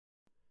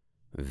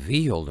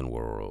The Olden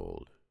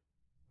World,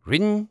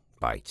 written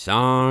by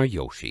Czar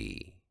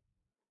Yoshi.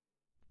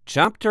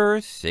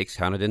 Chapter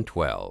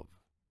 612,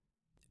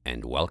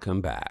 and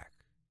welcome back.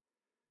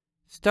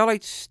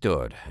 Starlight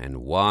stood and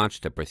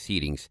watched the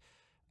proceedings,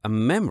 a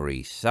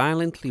memory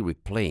silently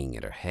replaying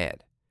in her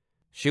head.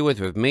 She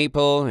was with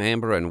Maple,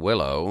 Amber, and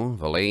Willow,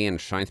 Valet and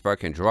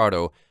Shinespark and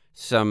Gerardo,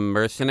 some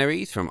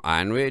mercenaries from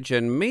Ironridge,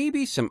 and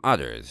maybe some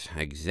others,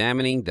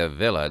 examining the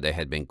villa they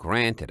had been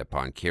granted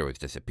upon Kiro's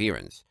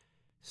disappearance.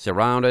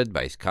 Surrounded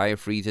by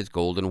Skyfreeze's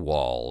golden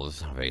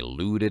walls, they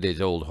looted his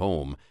old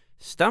home,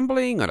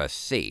 stumbling on a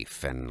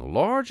safe and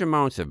large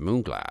amounts of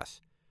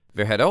moonglass.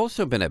 There had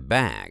also been a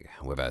bag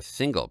with a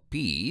single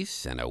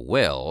piece and a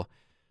will.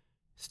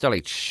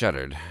 Starlight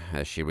shuddered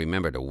as she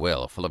remembered a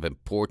will full of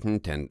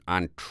important and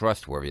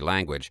untrustworthy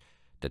language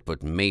that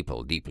put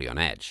Maple deeply on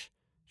edge.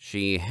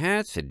 She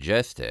had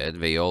suggested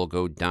they all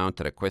go down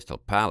to the Crystal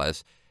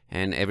Palace,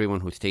 and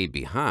everyone who stayed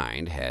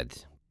behind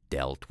had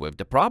dealt with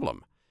the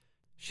problem.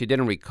 She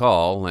didn't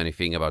recall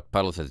anything about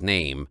Puddles'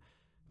 name,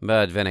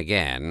 but then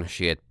again,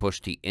 she had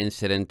pushed the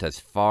incident as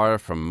far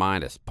from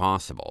mind as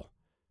possible.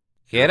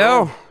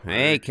 "Kiddo?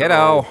 Hey,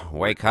 kiddo!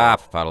 Wake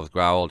up," Puddles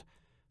growled.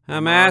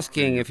 "I'm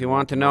asking if you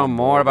want to know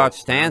more about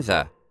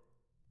Stanza."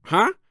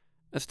 "Huh?"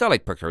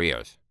 Starlight perked her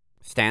ears.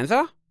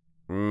 "Stanza?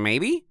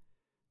 Maybe?"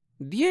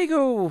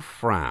 Diego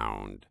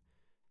frowned.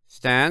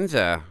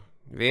 "Stanza.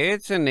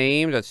 It's a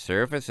name that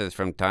surfaces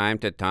from time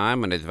to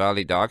time on his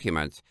Valley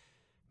documents.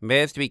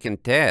 Best we can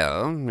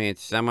tell,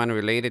 it's someone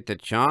related to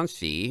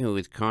Chauncey who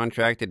is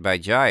contracted by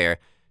Gyre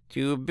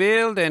to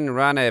build and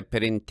run a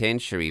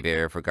penitentiary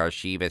there for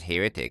Garshiva's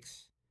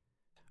heretics."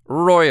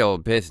 "Royal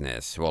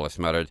business," Wallace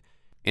muttered.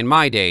 "In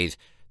my days,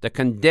 the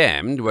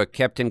condemned were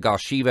kept in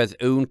Garshiva's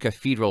own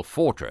cathedral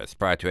fortress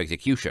prior to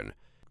execution,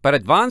 but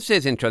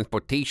advances in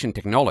transportation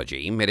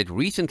technology made it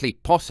recently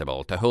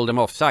possible to hold them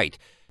off-site,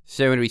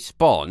 so in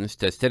response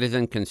to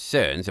citizen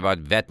concerns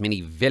about that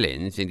many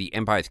villains in the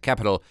Empire's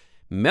capital,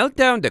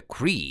 Meltdown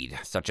decreed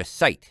such a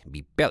site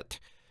be built.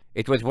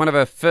 It was one of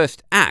her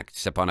first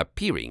acts upon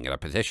appearing in a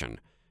position.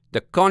 The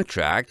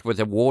contract was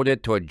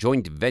awarded to a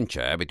joint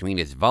venture between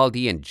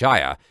Isvaldi and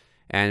Jaya,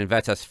 and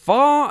that's as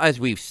far as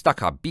we've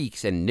stuck our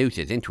beaks and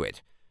noses into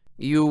it.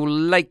 You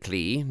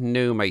likely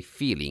know my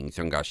feelings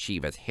on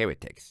Garshiva's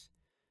heretics."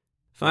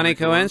 "Funny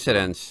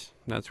coincidence.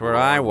 That's where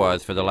I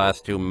was for the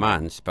last 2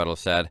 months,"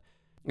 Puddles said.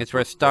 "It's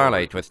where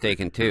Starlight was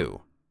taken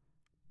too."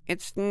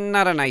 "It's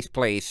not a nice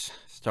place,"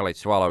 Starlight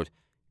swallowed.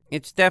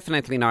 "It's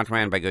definitely not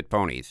ran by good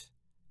ponies."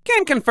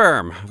 "Can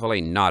confirm,"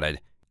 Valet nodded.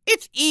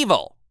 "It's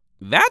evil.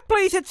 That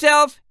place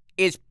itself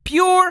is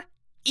pure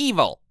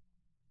evil."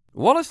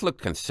 Wallace looked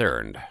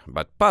concerned,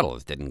 but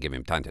Puddles didn't give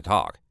him time to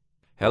talk.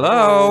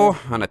 "Hello?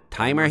 On a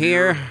timer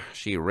here?"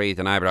 She raised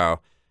an eyebrow.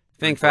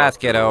 "Think fast,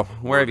 kiddo.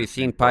 Where have you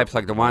seen pipes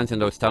like the ones in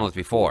those tunnels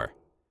before?"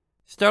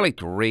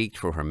 Starlight raked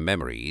through her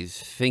memories,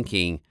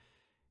 thinking,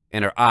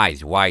 and her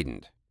eyes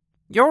widened.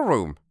 "Your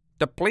room.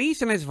 The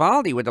place in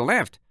Isvaldi with the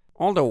lift.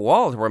 All the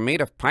walls were made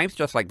of pipes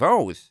just like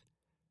those."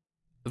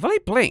 Valet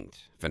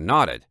blinked, then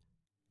nodded.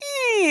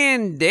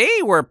 "And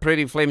they were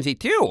pretty flimsy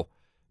too.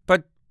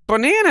 But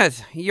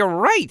bananas, you're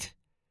right."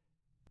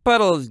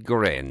 Puddles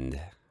grinned.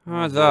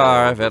 "Odds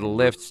are that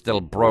lift's still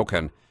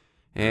broken.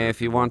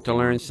 If you want to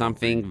learn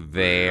something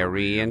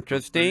very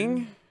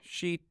interesting."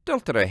 She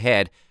tilted her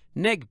head,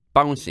 neck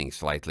bouncing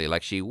slightly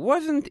like she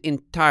wasn't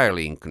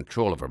entirely in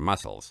control of her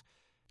muscles.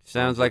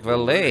 "Sounds like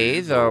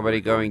Valet's already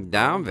going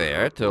down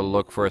there to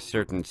look for a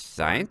certain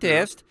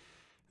scientist.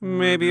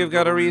 Maybe you've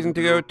got a reason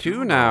to go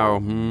too now,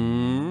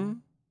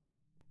 "And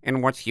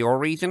what's your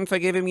reason for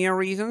giving me a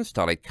reason?"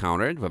 Starlight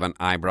countered with an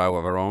eyebrow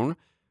of her own.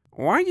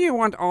 "Why do you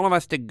want all of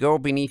us to go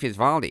beneath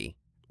Isvaldi?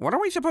 What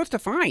are we supposed to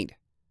find?"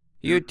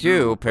 "You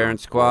too, parent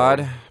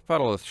squad."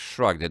 Puddles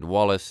shrugged at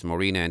Wallace,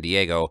 Marina, and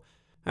Diego.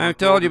 "I've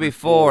told you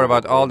before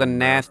about all the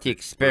nasty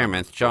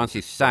experiments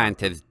Chauncey's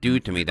scientists do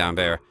to me down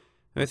there.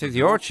 This is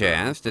your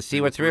chance to see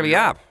what's really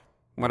up.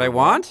 What I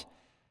want?"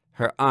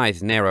 Her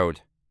eyes narrowed.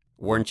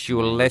 "Weren't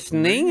you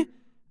listening?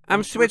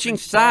 I'm switching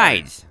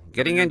sides,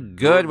 getting in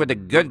good with the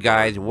good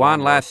guys one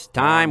last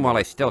time while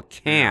I still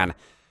can.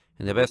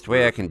 And the best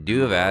way I can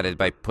do that is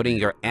by putting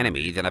your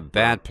enemies in a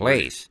bad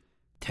place.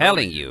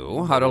 Telling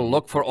you how to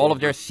look for all of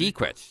their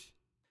secrets."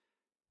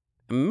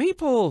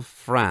 Maple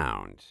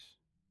frowned.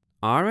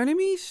 "Our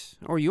enemies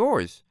or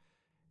yours?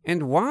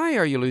 And why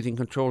are you losing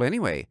control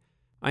anyway?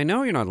 I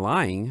know you're not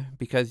lying,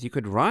 because you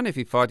could run if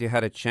you thought you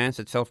had a chance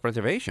at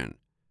self-preservation."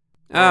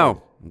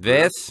 "Oh,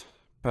 this?"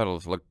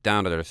 Puddles looked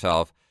down at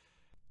herself.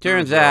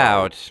 "Turns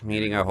out,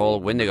 eating a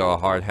whole Wendigo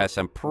heart has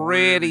some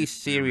pretty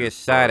serious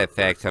side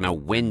effects on a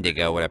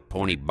Wendigo with a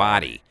pony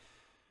body.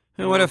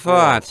 Who would have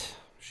thought?"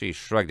 She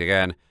shrugged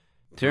again.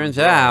 "Turns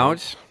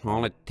out,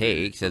 all it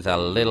takes is a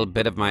little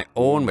bit of my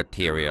own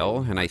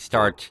material, and I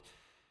start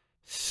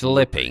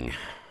slipping,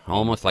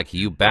 almost like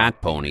you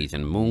bat ponies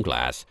in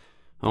Moonglass.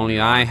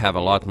 Only I have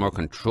a lot more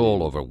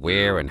control over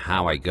where and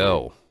how I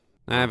go.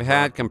 I've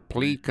had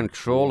complete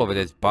control over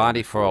this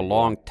body for a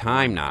long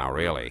time now,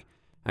 really.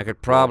 I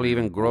could probably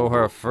even grow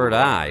her a third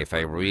eye if I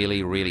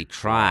really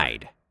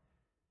tried.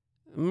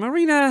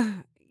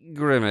 Marina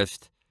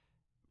grimaced.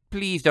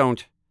 Please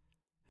don't.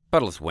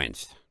 Puddles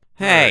winced.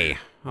 Hey,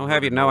 I'll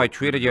have you know I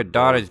treated your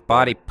daughter's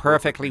body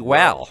perfectly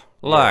well.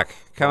 Look,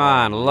 come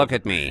on, look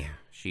at me.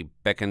 She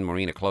beckoned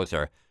Marina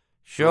closer.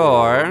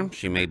 Sure,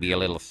 she may be a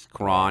little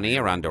scrawny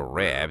around the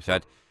ribs,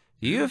 but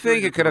do you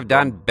think you could have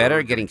done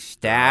better getting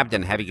stabbed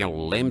and having your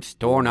limbs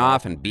torn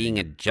off and being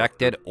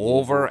injected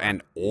over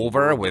and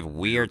over with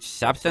weird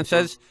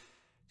substances?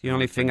 The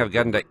only thing I've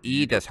gotten to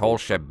eat this whole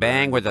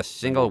shebang was a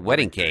single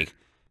wedding cake,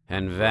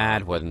 and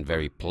that wasn't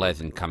very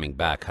pleasant coming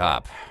back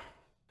up.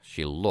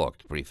 She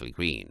looked briefly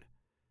green.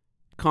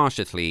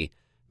 Cautiously,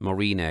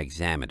 Marina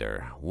examined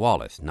her,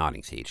 Wallace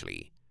nodding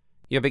sagely.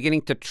 You're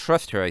beginning to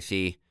trust her, I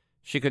see.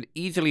 She could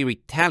easily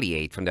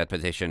retaliate from that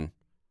position.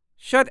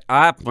 Shut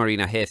up,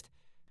 Marina hissed.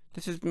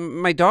 This is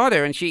my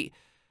daughter, and she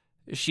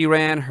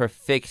ran her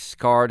thick,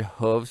 scarred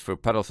hooves through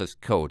Puddles'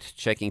 coat,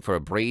 checking for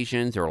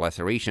abrasions or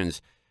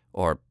lacerations,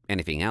 or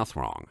anything else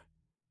wrong.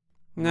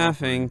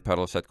 Nothing,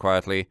 Puddles said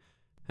quietly.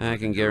 I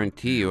can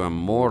guarantee you a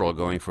mortal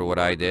going through what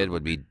I did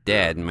would be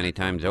dead many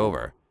times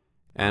over.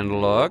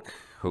 And look,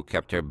 who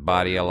kept her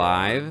body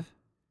alive?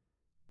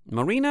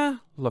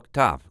 Marina looked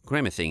up,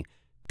 grimacing,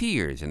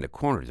 tears in the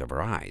corners of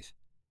her eyes.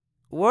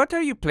 What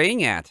are you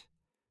playing at?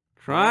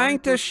 Trying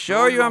to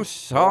show you I'm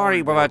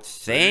sorry without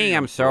saying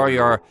I'm sorry,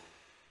 or...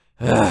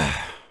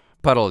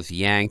 Puddles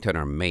yanked on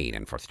her mane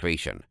in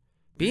frustration.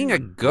 Being a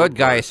good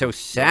guy is so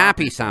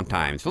sappy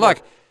sometimes.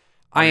 Look,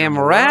 I am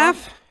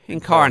Wrath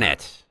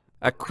incarnate.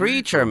 A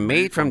creature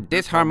made from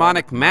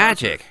disharmonic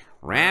magic.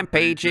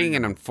 Rampaging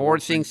and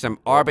enforcing some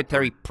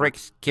arbitrary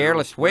prick's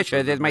careless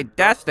wishes is my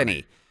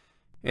destiny.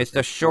 It's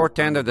the short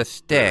end of the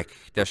stick,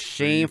 the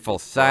shameful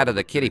side of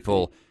the kiddie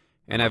pool,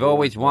 and I've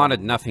always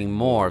wanted nothing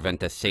more than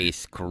to say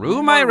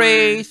screw my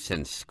race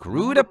and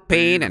screw the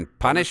pain and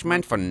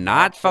punishment for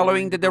not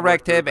following the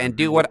directive and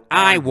do what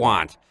I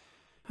want.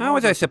 How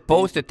was I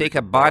supposed to take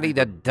a body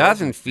that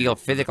doesn't feel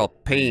physical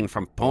pain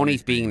from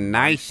ponies being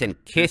nice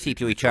and kissy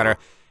to each other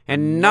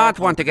and not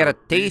want to get a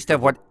taste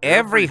of what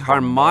every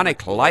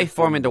harmonic life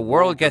form in the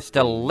world gets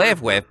to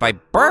live with by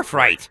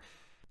birthright?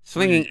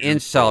 Slinging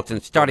insults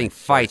and starting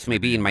fights may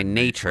be in my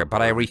nature,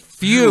 but I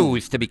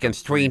refuse to be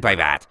constrained by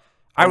that.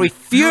 I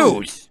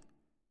refuse!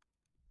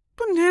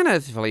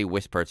 Bananas, Valley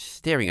whispered,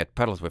 staring at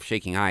Puddles with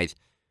shaking eyes.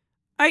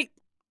 I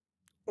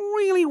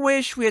really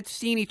wish we had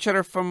seen each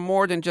other for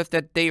more than just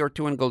that day or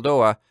two in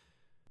Goldoa.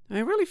 I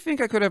really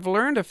think I could have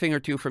learned a thing or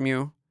two from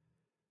you.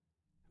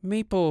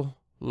 Maple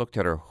looked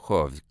at her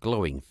hooves,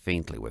 glowing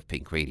faintly with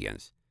pink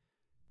radiance.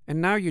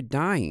 And now you're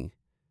dying.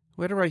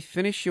 Whether I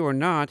finish you or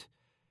not,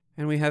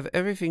 and we have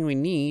everything we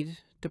need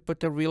to put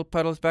the real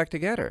Puddles back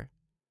together.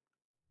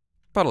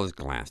 Puddles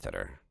glanced at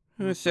her.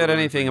 Who said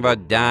anything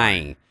about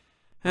dying?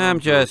 I'm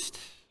just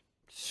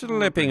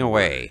slipping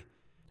away.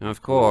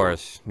 Of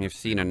course, you've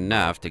seen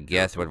enough to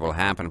guess what will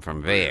happen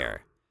from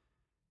there.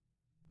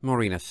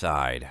 Marina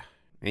sighed.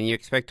 And you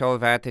expect all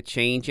that to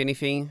change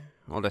anything?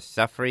 All the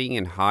suffering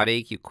and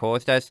heartache you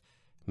caused us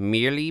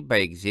merely by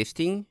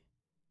existing?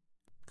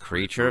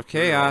 Creature of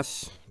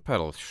chaos,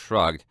 Puddles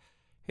shrugged.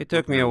 It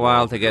took me a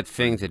while to get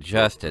things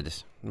adjusted.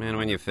 And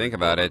when you think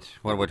about it,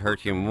 what would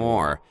hurt you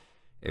more?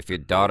 If your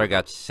daughter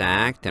got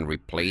sacked and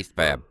replaced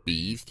by a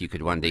beast you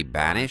could one day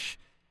banish?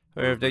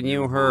 Or if the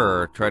new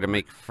her tried to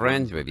make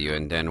friends with you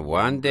and then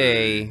one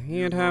day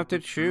you'd have to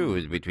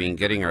choose between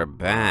getting her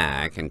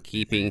back and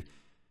keeping...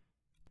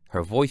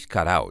 Her voice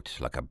cut out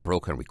like a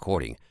broken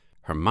recording,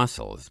 her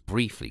muscles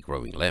briefly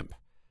growing limp.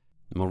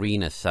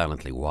 Marina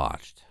silently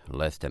watched,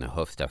 less than a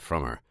hoofstep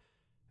from her,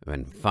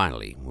 then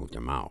finally moved her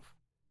mouth.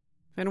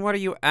 Then what are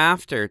you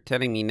after,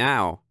 telling me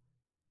now?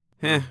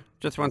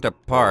 Just want to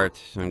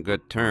part on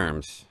good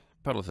terms.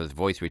 Puddles'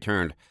 voice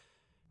returned.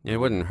 It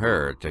wouldn't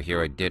hurt to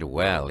hear I did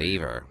well,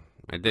 either.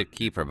 I did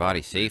keep her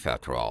body safe,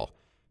 after all.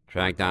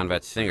 Tracked down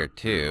that singer,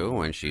 too,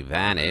 when she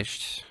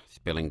vanished,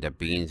 spilling the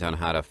beans on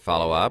how to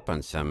follow up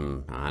on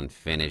some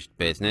unfinished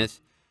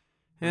business.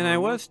 And I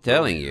was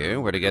telling you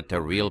where to get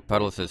the real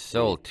Puddles'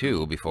 soul,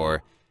 too,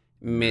 before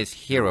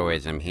Miss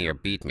Heroism here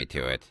beat me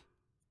to it.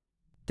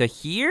 To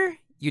hear?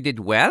 You did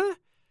well?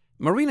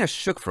 Marina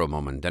shook for a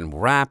moment, then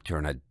wrapped her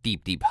in a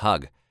deep, deep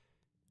hug.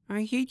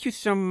 I hate you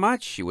so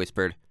much, she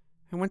whispered.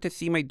 I want to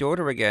see my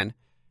daughter again.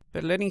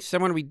 But letting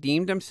someone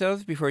redeem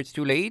themselves before it's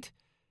too late?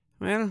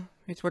 Well,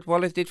 it's what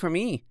Wallace did for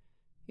me.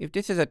 If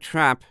this is a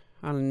trap,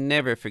 I'll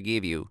never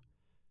forgive you.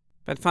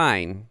 But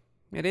fine.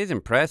 It is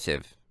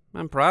impressive.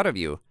 I'm proud of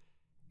you.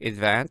 Is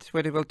that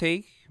what it will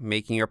take?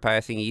 Making your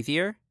passing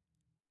easier?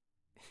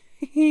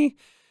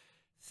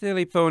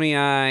 Silly pony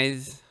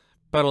eyes.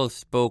 Puddles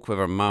spoke with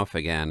her mouth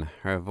again,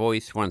 her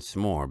voice once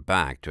more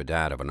back to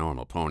that of a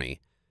normal pony.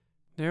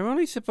 They're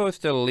only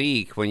supposed to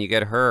leak when you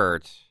get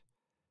hurt.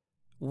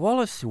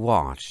 Wallace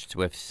watched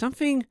with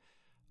something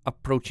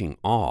approaching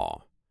awe.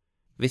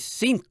 This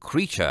same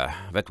creature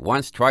that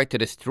once tried to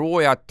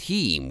destroy our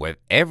team with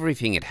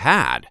everything it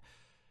had.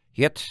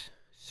 Yet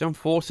some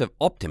force of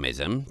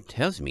optimism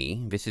tells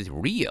me this is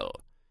real.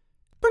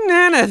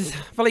 Bananas!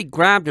 Valet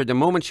grabbed her the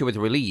moment she was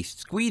released,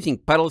 squeezing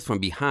Puddles from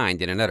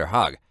behind in another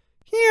hug.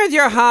 Here's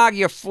your hug,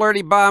 you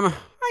flirty bum.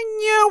 I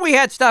knew we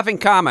had stuff in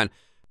common.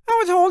 I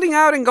was holding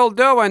out in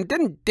Goldoa and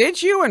didn't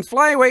ditch you and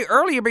fly away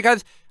earlier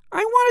because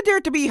I wanted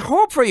there to be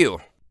hope for you.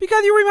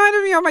 Because you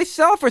reminded me of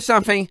myself or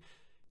something.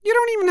 You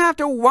don't even have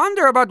to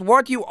wonder about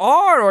what you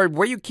are or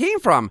where you came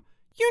from.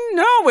 You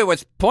know it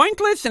was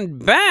pointless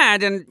and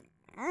bad and...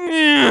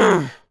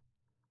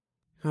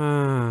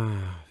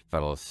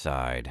 Puddles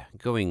sighed,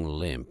 going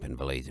limp in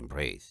Valet's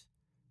embrace.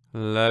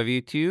 Love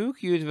you too,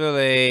 cute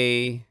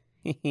Valet.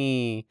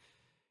 See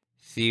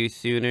you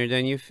sooner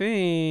than you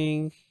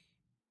think.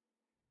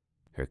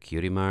 Her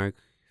cutie mark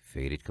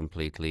faded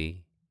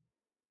completely,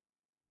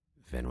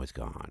 then was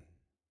gone.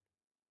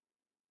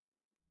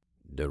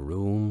 The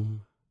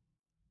room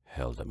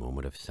held a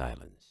moment of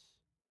silence,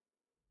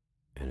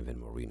 and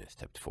then Marina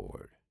stepped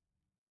forward.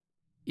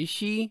 Is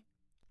she?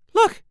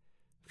 Look!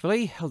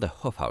 Valet held a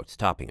hoof out,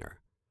 stopping her.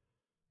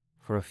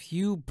 For a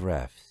few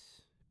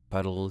breaths,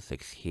 Puddles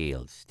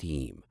exhaled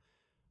steam,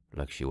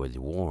 like she was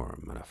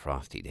warm on a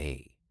frosty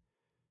day.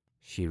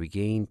 She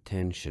regained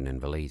tension in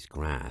Valet's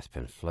grasp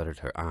and fluttered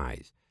her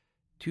eyes,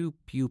 two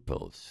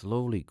pupils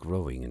slowly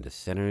growing in the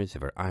centers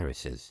of her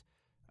irises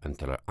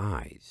until her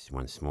eyes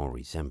once more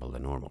resembled a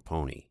normal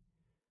pony.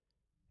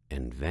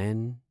 And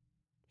then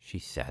she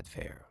sat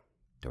there,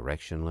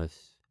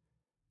 directionless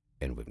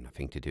and with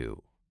nothing to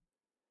do.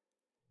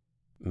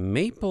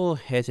 Maple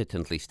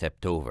hesitantly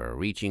stepped over,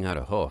 reaching out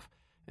a hoof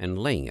and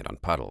laying it on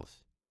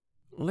Puddles.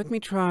 Let me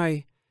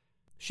try.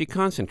 She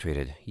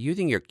concentrated,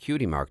 using her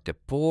cutie mark to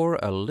pour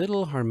a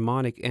little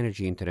harmonic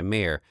energy into the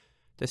mare,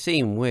 the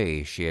same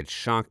way she had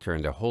shocked her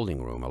in the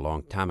holding room a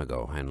long time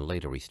ago and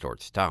later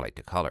restored Starlight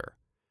to color.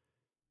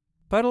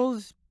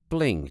 Puddles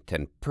blinked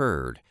and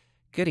purred,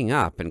 getting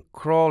up and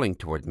crawling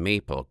toward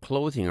Maple,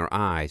 closing her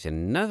eyes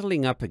and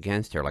nuzzling up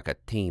against her like a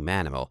tame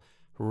animal,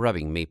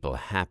 rubbing Maple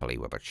happily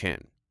with her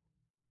chin.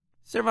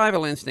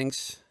 Survival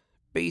instincts,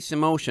 base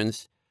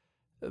emotions.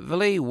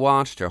 Valet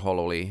watched her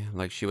hollowly,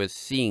 like she was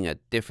seeing a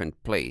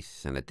different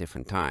place and a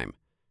different time.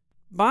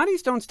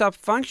 Bodies don't stop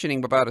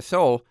functioning without a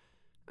soul.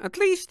 At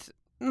least,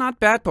 not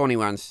bad pony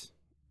ones.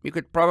 You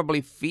could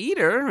probably feed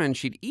her and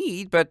she'd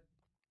eat, but...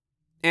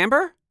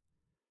 Amber?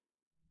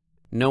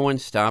 No one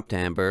stopped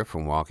Amber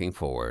from walking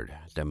forward,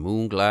 the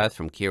moon glass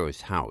from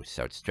Kiro's house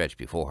outstretched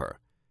before her.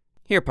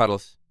 Here,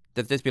 Puddles.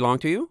 Does this belong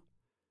to you?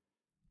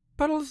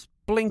 Puddles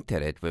blinked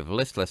at it with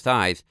listless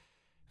eyes,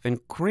 then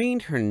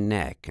craned her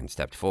neck and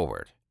stepped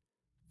forward.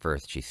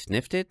 First she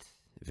sniffed it,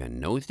 then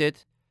nosed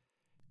it,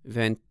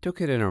 then took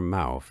it in her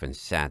mouth and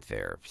sat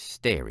there,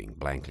 staring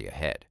blankly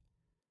ahead.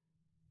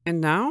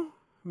 And now?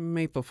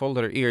 Maple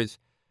folded her ears.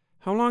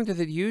 How long does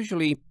it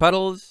usually...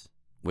 Puddles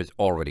was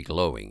already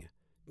glowing.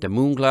 The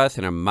moonglass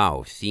in her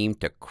mouth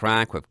seemed to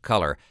crack with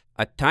color,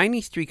 a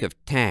tiny streak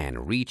of tan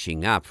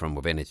reaching up from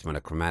within its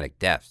monochromatic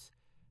depths.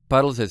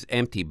 Puddles'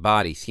 empty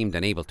body seemed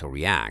unable to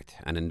react,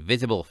 an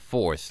invisible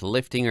force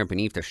lifting her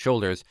beneath the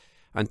shoulders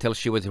until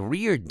she was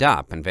reared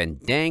up and then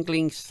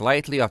dangling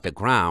slightly off the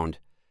ground.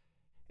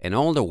 And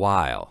all the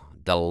while,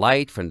 the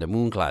light from the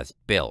moonglass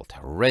built,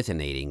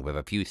 resonating with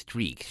a few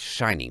streaks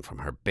shining from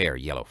her bare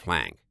yellow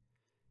flank.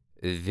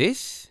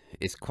 This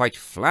is quite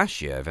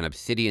flashier than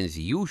Obsidian's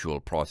usual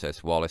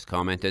process, Wallace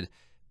commented,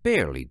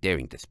 barely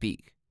daring to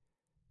speak.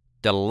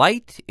 The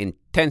light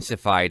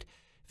intensified,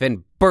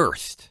 then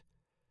burst.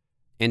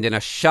 And in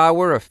a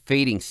shower of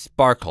fading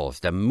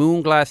sparkles, the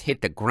moonglass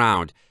hit the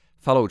ground,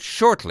 followed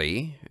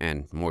shortly,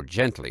 and more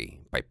gently,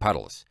 by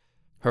Puddles.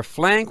 Her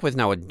flank was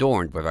now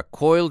adorned with a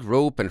coiled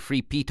rope and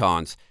 3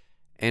 pitons,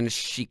 and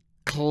she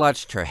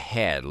clutched her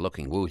head,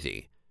 looking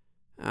woozy.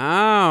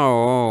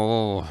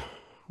 Ow!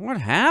 What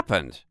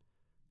happened?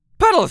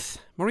 Puddles!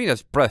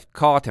 Marina's breath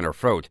caught in her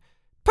throat.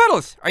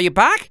 Puddles, are you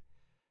back?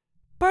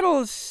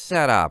 Puddles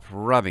sat up,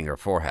 rubbing her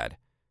forehead.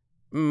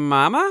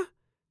 Mama?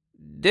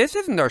 This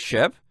isn't our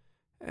ship.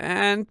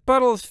 And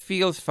Puddles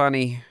feels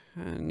funny.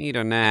 I need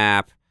a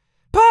nap.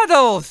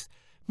 Puddles!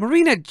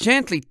 Marina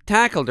gently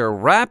tackled her,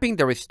 wrapping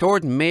the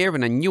restored mare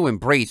in a new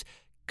embrace,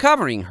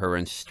 covering her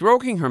and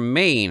stroking her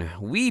mane,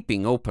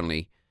 weeping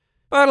openly.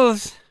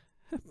 Puddles!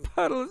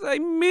 Puddles, I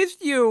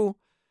missed you!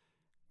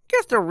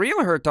 Guess the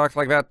real her talks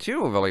like that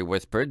too, Valet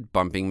whispered,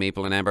 bumping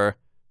Maple and Amber.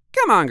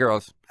 Come on,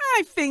 girls.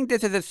 I think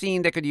this is a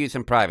scene that could use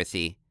some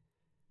privacy.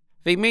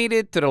 They made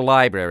it to the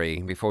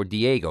library before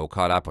Diego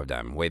caught up with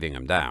them, waving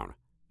him down.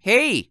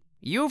 Hey,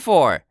 you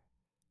four!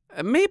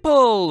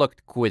 Maple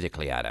looked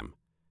quizzically at him.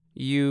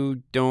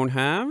 You don't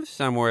have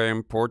somewhere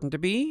important to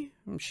be?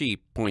 She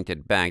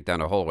pointed back down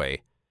the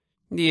hallway.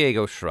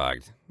 Diego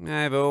shrugged.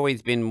 I've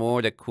always been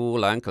more the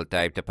cool uncle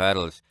type to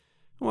Puddles.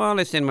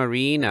 Wallace and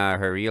Marina are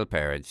her real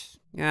parents.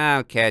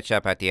 I'll catch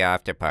up at the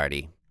after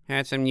party.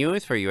 Had some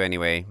news for you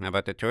anyway,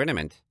 about the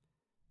tournament.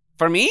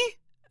 For me?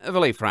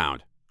 Valet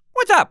frowned.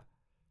 What's up?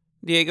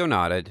 Diego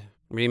nodded.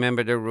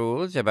 Remember the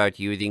rules about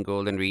using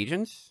golden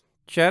regions?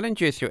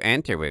 Challengers who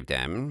enter with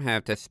them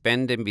have to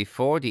spend them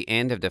before the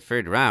end of the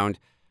 3rd round,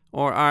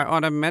 or are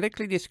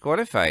automatically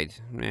disqualified,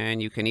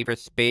 and you can either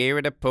spare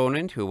an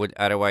opponent who would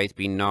otherwise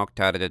be knocked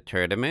out of the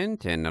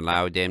tournament and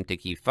allow them to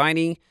keep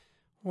fighting,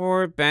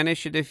 or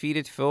banish a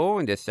defeated foe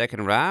in the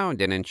second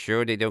round and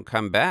ensure they don't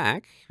come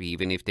back,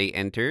 even if they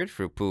entered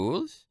through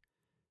pools.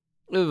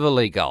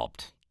 Willie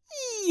gulped.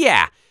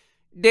 Yeah.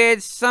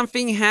 Did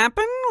something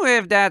happen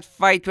with that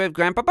fight with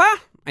Grandpapa?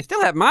 I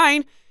still have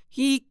mine.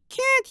 He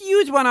can't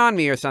use one on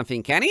me or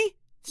something, can he?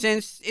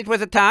 Since it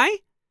was a tie?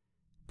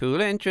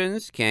 Pool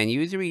entrants can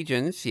use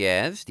regions,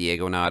 yes,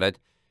 Diego nodded.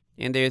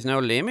 And there's no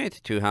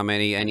limit to how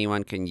many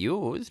anyone can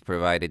use,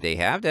 provided they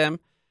have them.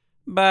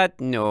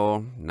 But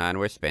no, none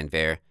were spent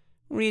there.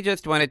 We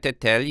just wanted to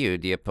tell you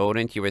the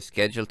opponent you were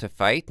scheduled to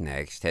fight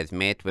next has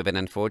met with an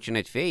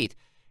unfortunate fate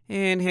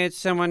and had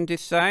someone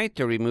decide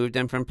to remove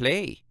them from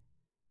play.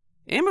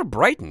 Emma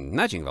brightened,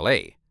 nudging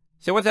Valet.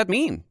 So what's that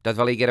mean? Does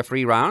Valet get a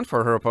free round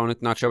for her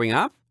opponent not showing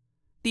up?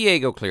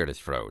 Diego cleared his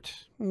throat.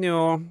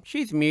 No,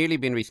 she's merely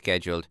been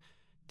rescheduled.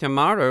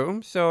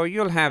 Tomorrow, so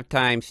you'll have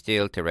time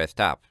still to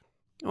rest up.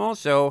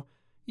 Also,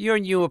 your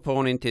new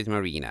opponent is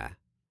Marina.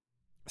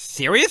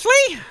 Seriously?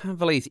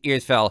 Valet's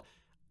ears fell.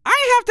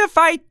 I have to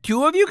fight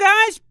two of you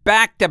guys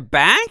back to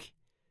back?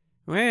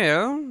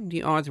 Well,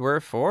 the odds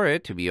were for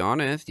it, to be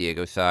honest,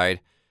 Diego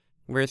sighed.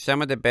 We're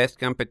some of the best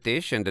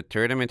competition the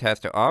tournament has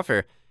to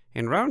offer,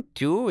 and round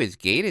 2 is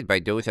gated by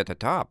those at the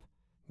top.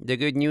 The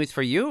good news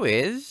for you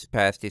is,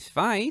 past this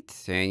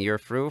fight, and you're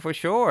through for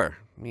sure,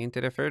 into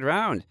the 3rd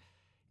round.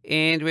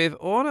 And with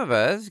all of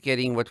us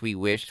getting what we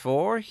wished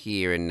for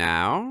here and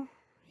now,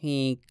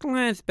 he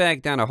glanced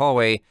back down the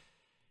hallway.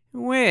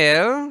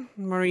 Well,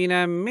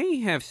 Marina may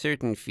have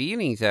certain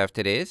feelings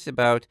after this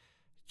about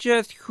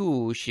just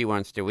who she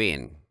wants to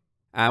win.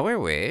 Our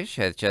wish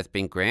has just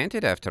been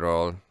granted after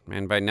all,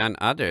 and by none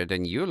other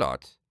than you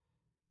lot.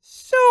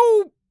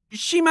 So,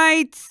 she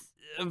might...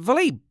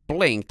 Valet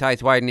blinked,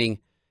 eyes widening.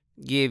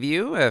 Give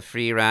you a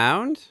free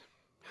round?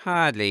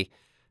 Hardly.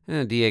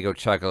 Diego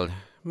chuckled.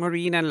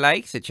 Marina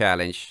likes a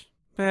challenge,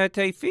 but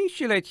I think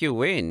she'll let you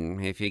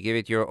win if you give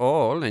it your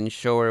all and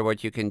show her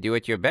what you can do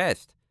at your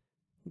best.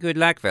 Good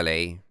luck,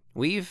 Valet.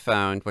 We've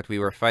found what we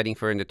were fighting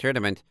for in the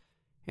tournament,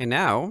 and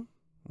now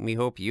we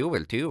hope you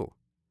will too.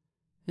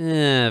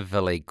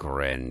 Valet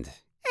grinned.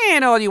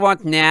 And all you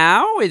want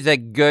now is a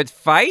good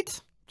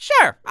fight?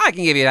 Sure, I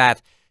can give you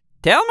that.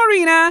 Tell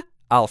Marina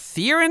I'll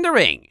see her in the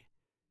ring.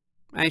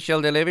 I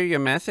shall deliver your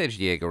message,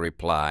 Diego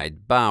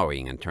replied,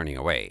 bowing and turning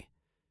away.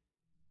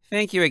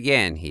 Thank you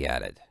again, he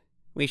added.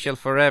 We shall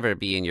forever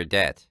be in your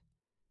debt.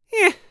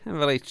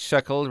 Valet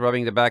chuckled,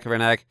 rubbing the back of her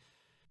neck.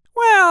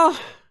 Well,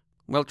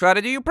 we'll try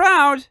to do you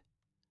proud.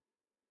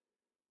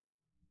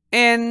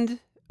 End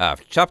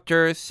of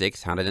chapter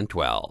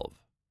 612.